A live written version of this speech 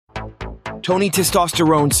Tony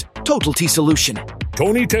Testosterone's Total T Solution.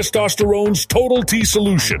 Tony Testosterone's Total T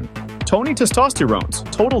Solution. Tony Testosterone's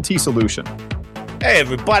Total T Solution. Hey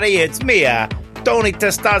everybody, it's me, Tony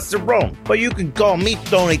Testosterone, but you can call me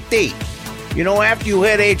Tony T. You know, after you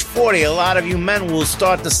hit age 40, a lot of you men will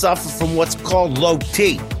start to suffer from what's called low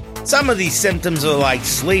T. Some of these symptoms are like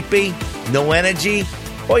sleepy, no energy,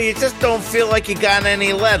 or you just don't feel like you got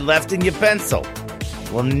any lead left in your pencil.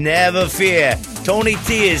 Well, never fear. Tony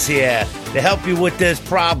T is here to help you with this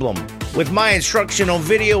problem. With my instructional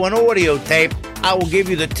video and audio tape, I will give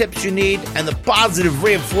you the tips you need and the positive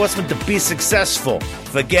reinforcement to be successful.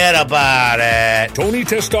 Forget about it. Tony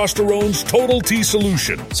Testosterone's Total T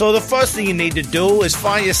Solution. So the first thing you need to do is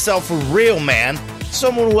find yourself a real man,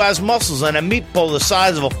 someone who has muscles and a meat pull the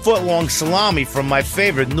size of a foot-long salami from my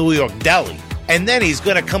favorite New York deli. And then he's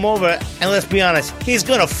going to come over and, let's be honest, he's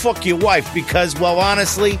going to fuck your wife because, well,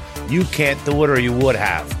 honestly, you can't do it or you would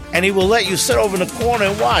have. And he will let you sit over in the corner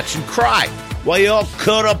and watch and cry while you're all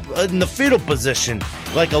caught up in the fetal position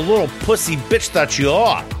like a little pussy bitch that you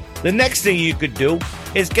are. The next thing you could do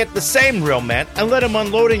is get the same real man and let him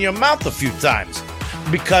unload in your mouth a few times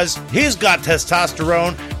because he's got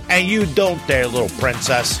testosterone and you don't there, little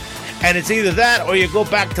princess. And it's either that or you go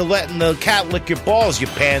back to letting the cat lick your balls, you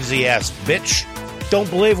pansy-ass bitch. Don't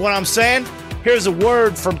believe what I'm saying? Here's a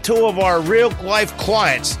word from two of our real-life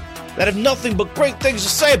clients that have nothing but great things to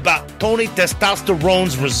say about Tony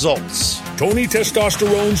Testosterone's results. Tony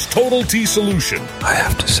Testosterone's Total T Solution. I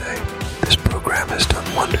have to say, this program has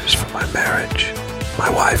done wonders for my marriage. My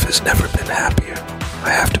wife has never been happier. I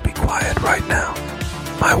have to be quiet right now.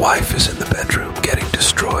 My wife is in the bedroom getting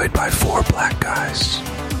destroyed by 4 black guys.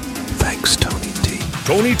 Thanks, Tony T.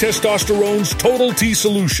 Tony Testosterone's Total T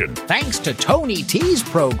Solution. Thanks to Tony T's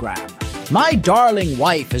program, my darling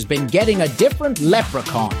wife has been getting a different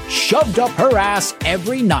leprechaun shoved up her ass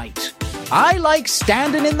every night. I like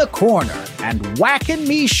standing in the corner and whacking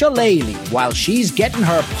me shillelagh while she's getting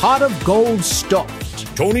her pot of gold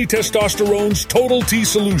stuffed. Tony Testosterone's Total T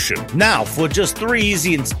Solution. Now, for just 3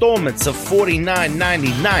 easy installments of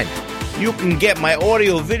 $49.99, you can get my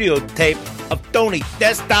audio video tape of Tony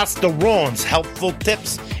Testosterone's helpful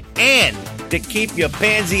tips and to keep your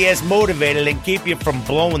pansy ass motivated and keep you from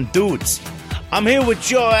blowing dudes. I'm here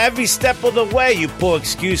with you every step of the way, you poor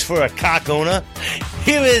excuse for a cock owner.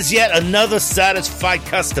 Here is yet another satisfied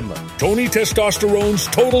customer. Tony Testosterone's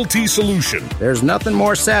Total T Solution. There's nothing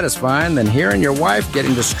more satisfying than hearing your wife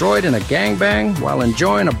getting destroyed in a gangbang while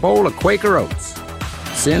enjoying a bowl of Quaker Oats.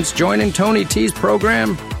 Since joining Tony T's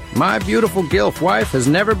program, my beautiful Gilf wife has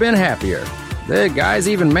never been happier. The guys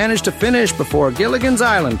even managed to finish before Gilligan's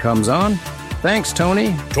Island comes on. Thanks,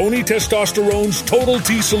 Tony. Tony Testosterone's Total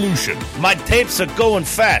T Solution. My tapes are going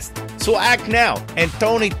fast, so act now, and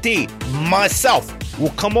Tony T, myself,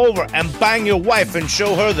 will come over and bang your wife and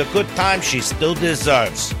show her the good time she still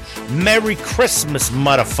deserves. Merry Christmas,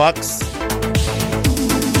 motherfucks.